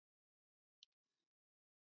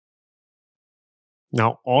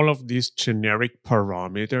Now, all of these generic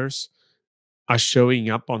parameters are showing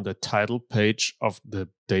up on the title page of the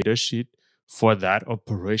datasheet for that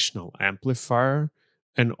operational amplifier,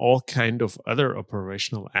 and all kind of other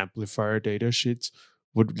operational amplifier datasheets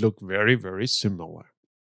would look very, very similar.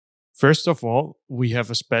 First of all, we have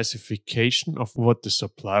a specification of what the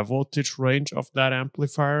supply voltage range of that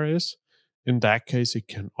amplifier is. In that case, it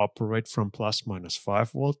can operate from plus minus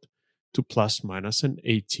 5 volt to plus minus an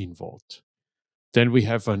 18 volt. Then we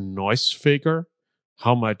have a noise figure,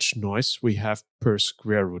 how much noise we have per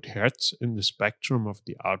square root hertz in the spectrum of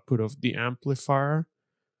the output of the amplifier,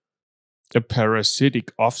 a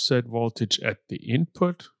parasitic offset voltage at the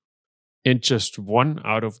input, and just one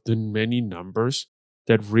out of the many numbers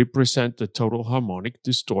that represent the total harmonic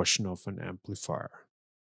distortion of an amplifier.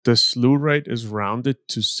 The slew rate is rounded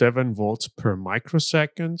to 7 volts per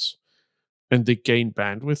microseconds, and the gain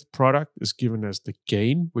bandwidth product is given as the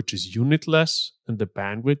gain, which is unitless, and the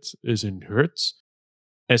bandwidth is in hertz,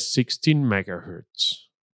 as 16 megahertz.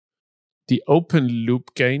 The open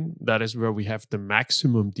loop gain, that is where we have the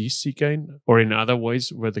maximum DC gain, or in other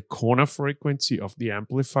ways, where the corner frequency of the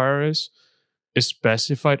amplifier is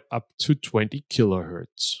specified up to 20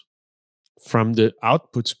 kilohertz. From the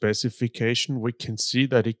output specification, we can see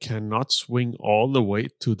that it cannot swing all the way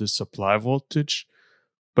to the supply voltage,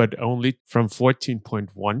 but only from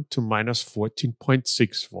 14.1 to minus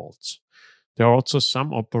 14.6 volts. There are also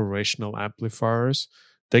some operational amplifiers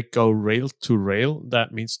that go rail to rail.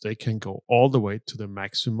 That means they can go all the way to the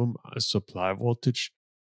maximum supply voltage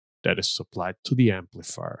that is supplied to the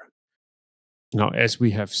amplifier. Now, as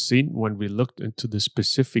we have seen when we looked into the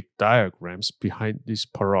specific diagrams behind these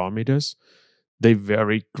parameters, they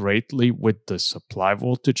vary greatly with the supply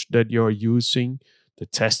voltage that you're using, the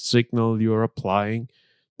test signal you're applying,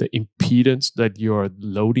 the impedance that you're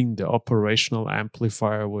loading the operational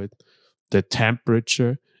amplifier with, the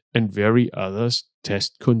temperature, and very other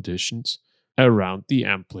test conditions around the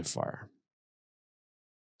amplifier.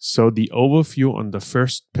 So the overview on the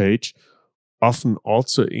first page often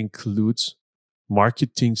also includes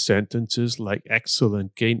marketing sentences like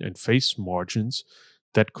excellent gain and phase margins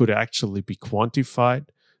that could actually be quantified,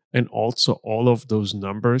 and also all of those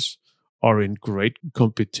numbers are in great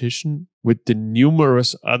competition with the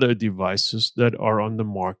numerous other devices that are on the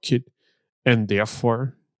market, and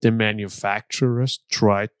therefore the manufacturers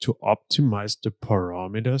try to optimize the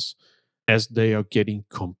parameters as they are getting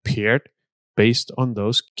compared based on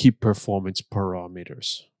those key performance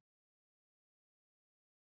parameters.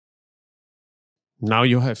 Now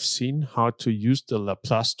you have seen how to use the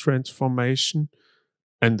Laplace transformation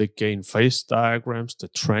and the gain phase diagrams, the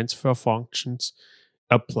transfer functions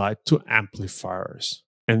applied to amplifiers.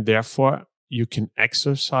 And therefore, you can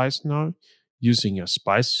exercise now using a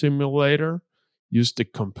SPICE simulator, use the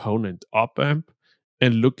component op amp,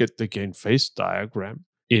 and look at the gain phase diagram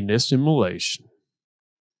in a simulation.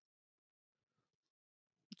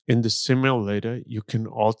 In the simulator, you can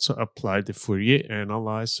also apply the Fourier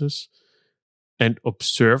analysis and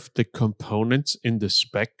observe the components in the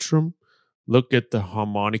spectrum, look at the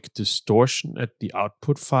harmonic distortion at the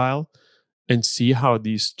output file, and see how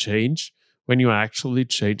these change when you actually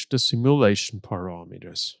change the simulation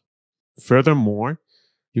parameters. Furthermore,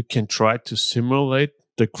 you can try to simulate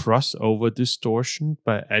the crossover distortion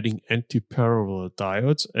by adding antiparallel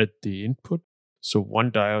diodes at the input, so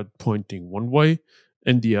one diode pointing one way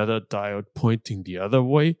and the other diode pointing the other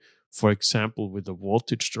way, for example, with a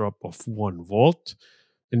voltage drop of 1 volt,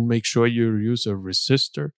 and make sure you use a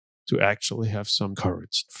resistor to actually have some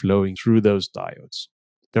currents flowing through those diodes.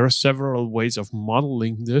 There are several ways of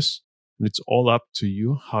modeling this, and it's all up to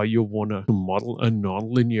you how you want to model a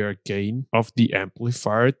nonlinear gain of the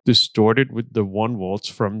amplifier distorted with the 1 volts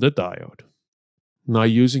from the diode. Now,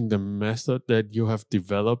 using the method that you have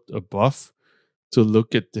developed above to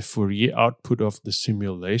look at the Fourier output of the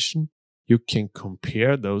simulation, you can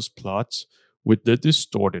compare those plots with the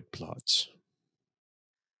distorted plots.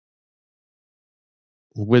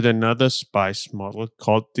 With another SPICE model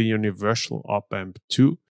called the Universal Op Amp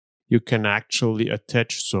 2, you can actually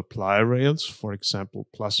attach supply rails, for example,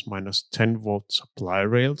 plus minus 10 volt supply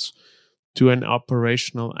rails, to an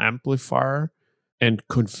operational amplifier and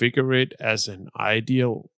configure it as an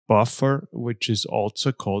ideal buffer, which is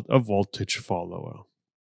also called a voltage follower.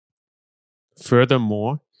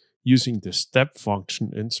 Furthermore, using the step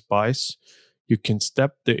function in SPICE, you can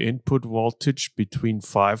step the input voltage between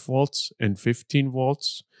 5 volts and 15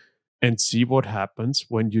 volts and see what happens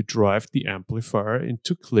when you drive the amplifier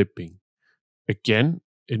into clipping. Again,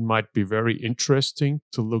 it might be very interesting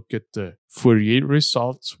to look at the Fourier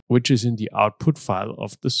results, which is in the output file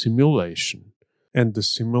of the simulation. And the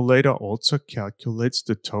simulator also calculates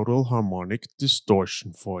the total harmonic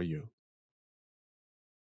distortion for you.